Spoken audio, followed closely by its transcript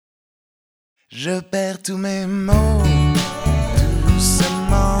Je perds tous mes mots,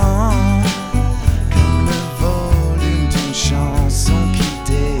 doucement, comme le volume d'une chanson qui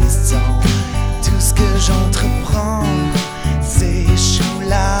descend. Tout ce que j'entreprends s'échoue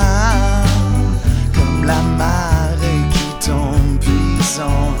là, comme la marée qui tombe puis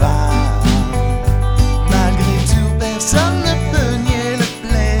s'en va. Malgré tout, personne ne peut nier le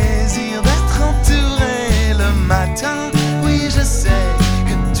plaisir d'être entouré le matin. Oui, je sais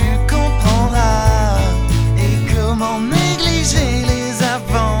que tu comprendras. Et comment négliger les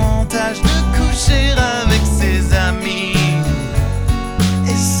avantages de coucher avec ses amis.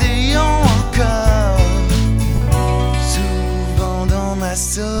 Essayons encore. Souvent dans ma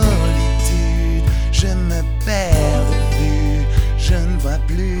solitude, je me perds de vue. Je ne vois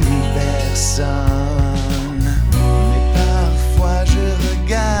plus personne. Mais parfois je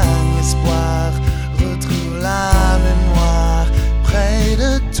regagne espoir, retrouve la mémoire près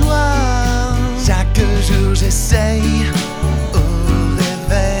de toi. Chaque jour j'essaye au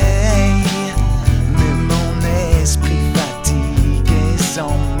réveil, mais mon esprit fatigué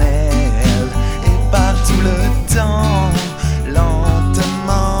s'en mêle. Et par tout le temps,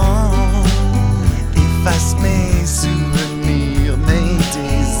 lentement, efface mes souvenirs, mes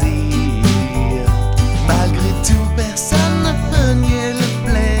désirs. Malgré tout, personne ne peut nier le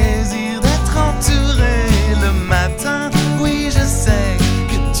plaisir d'être entouré le matin. Oui, je sais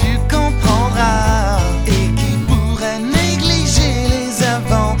que tu comprendras. Et qui pourrait négliger les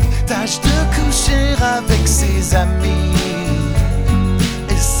avantages de coucher avec ses amis.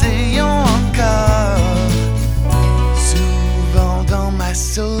 Essayons encore. Souvent dans ma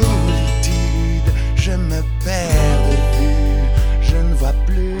solitude, je me perds de vue, je ne vois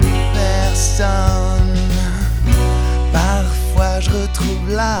plus personne. Parfois je retrouve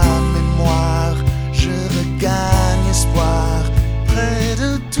la mémoire